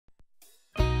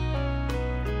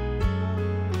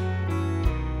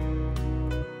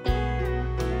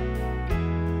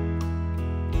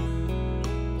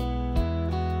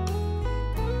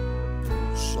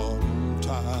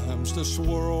comes to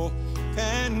swirl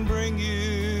can bring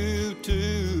you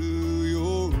to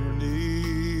your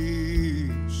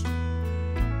knees.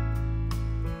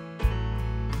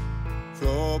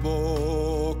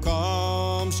 Trouble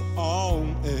comes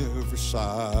on every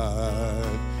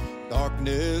side.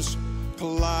 Darkness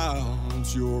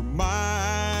clouds your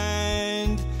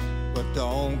mind, but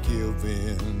don't give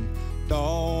in.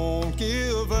 Don't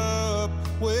give up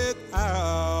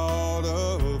without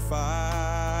a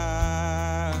fight.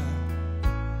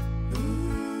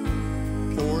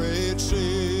 For it's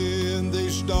in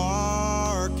these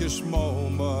darkest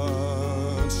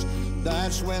moments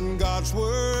that's when God's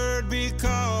word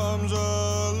becomes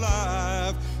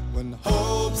alive. When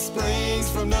hope springs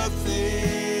from nothing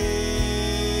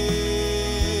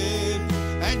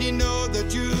and you know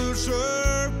that you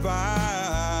survive,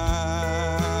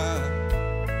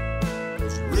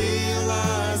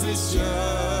 realize it's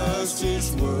just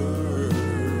His word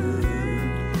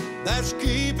that's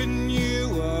keeping you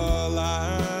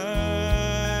alive.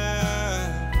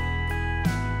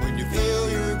 When you feel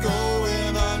you're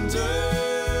going under,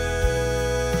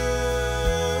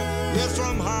 yet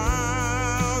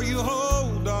somehow you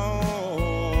hold on.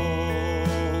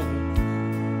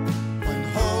 When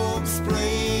hope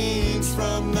springs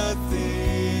from nothing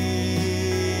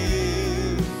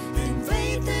and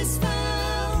faith is found.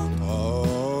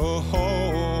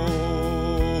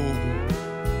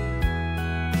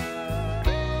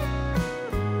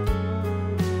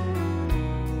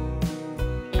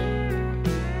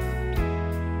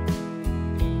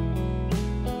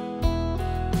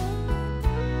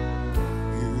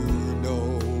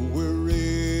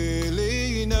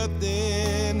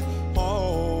 Nothing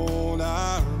on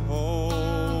our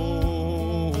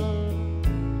own,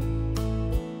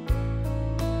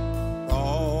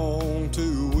 prone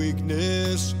to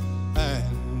weakness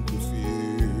and to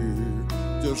fear,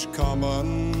 just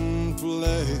common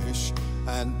flesh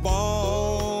and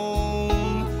bone,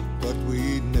 but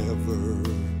we never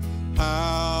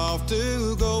have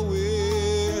to go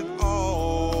it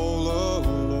all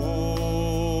alone.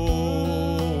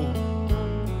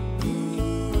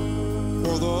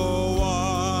 For the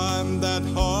one that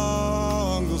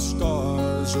hung the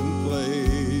stars in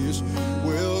place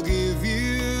will give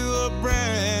you a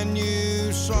brand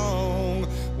new song.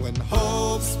 When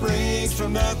hope springs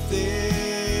from nothing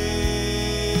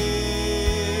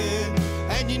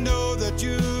and you know that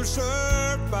you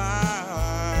survive,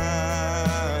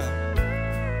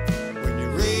 when you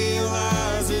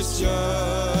realize it's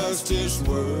just His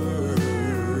word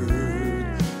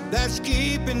that's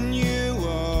keeping you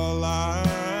alive.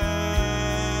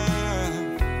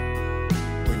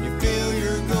 When you feel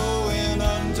you're going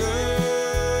under,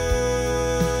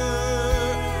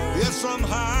 yet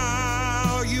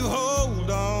somehow you hold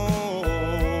on.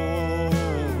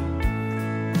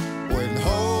 When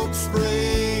hope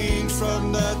springs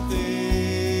from nothing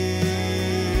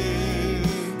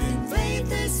And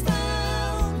faith is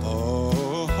found.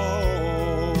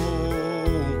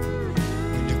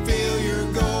 When you feel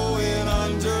you're going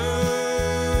under,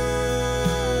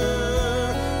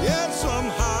 yet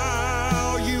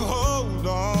somehow you hold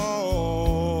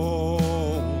on.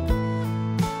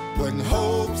 When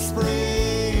hope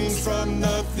springs from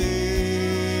nothing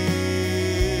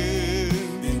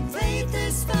And faith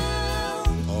is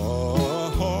found.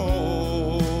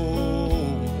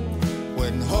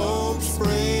 when hope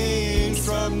springs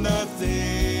from nothing,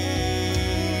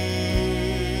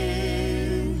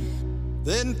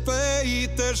 then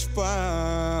faith is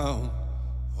found.